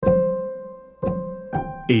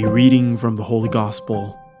A reading from the Holy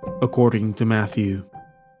Gospel according to Matthew.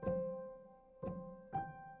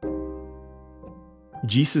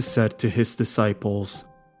 Jesus said to his disciples,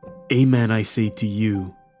 "Amen, I say to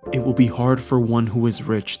you, it will be hard for one who is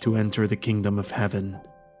rich to enter the kingdom of heaven.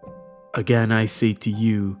 Again, I say to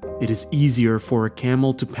you, it is easier for a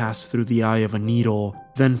camel to pass through the eye of a needle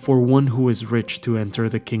than for one who is rich to enter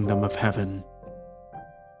the kingdom of heaven."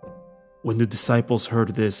 When the disciples heard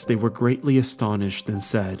this, they were greatly astonished and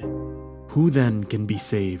said, "Who then can be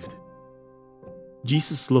saved?"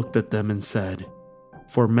 Jesus looked at them and said,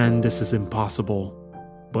 "For men this is impossible,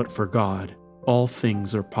 but for God all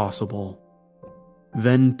things are possible."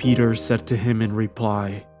 Then Peter said to him in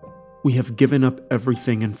reply, "We have given up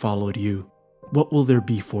everything and followed you. What will there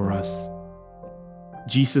be for us?"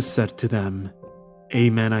 Jesus said to them,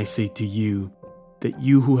 "Amen, I say to you, that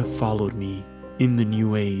you who have followed me, in the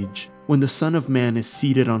new age, when the Son of Man is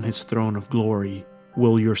seated on his throne of glory,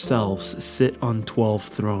 will yourselves sit on 12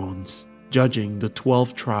 thrones, judging the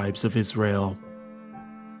 12 tribes of Israel.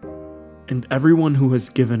 And everyone who has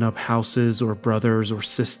given up houses or brothers or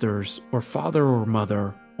sisters, or father or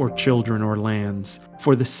mother, or children or lands,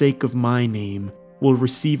 for the sake of my name, will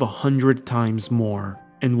receive 100 times more,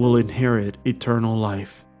 and will inherit eternal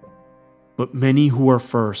life. But many who are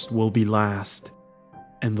first will be last,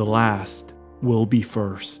 and the last will be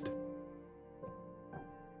first."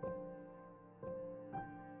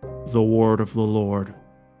 The word of the Lord.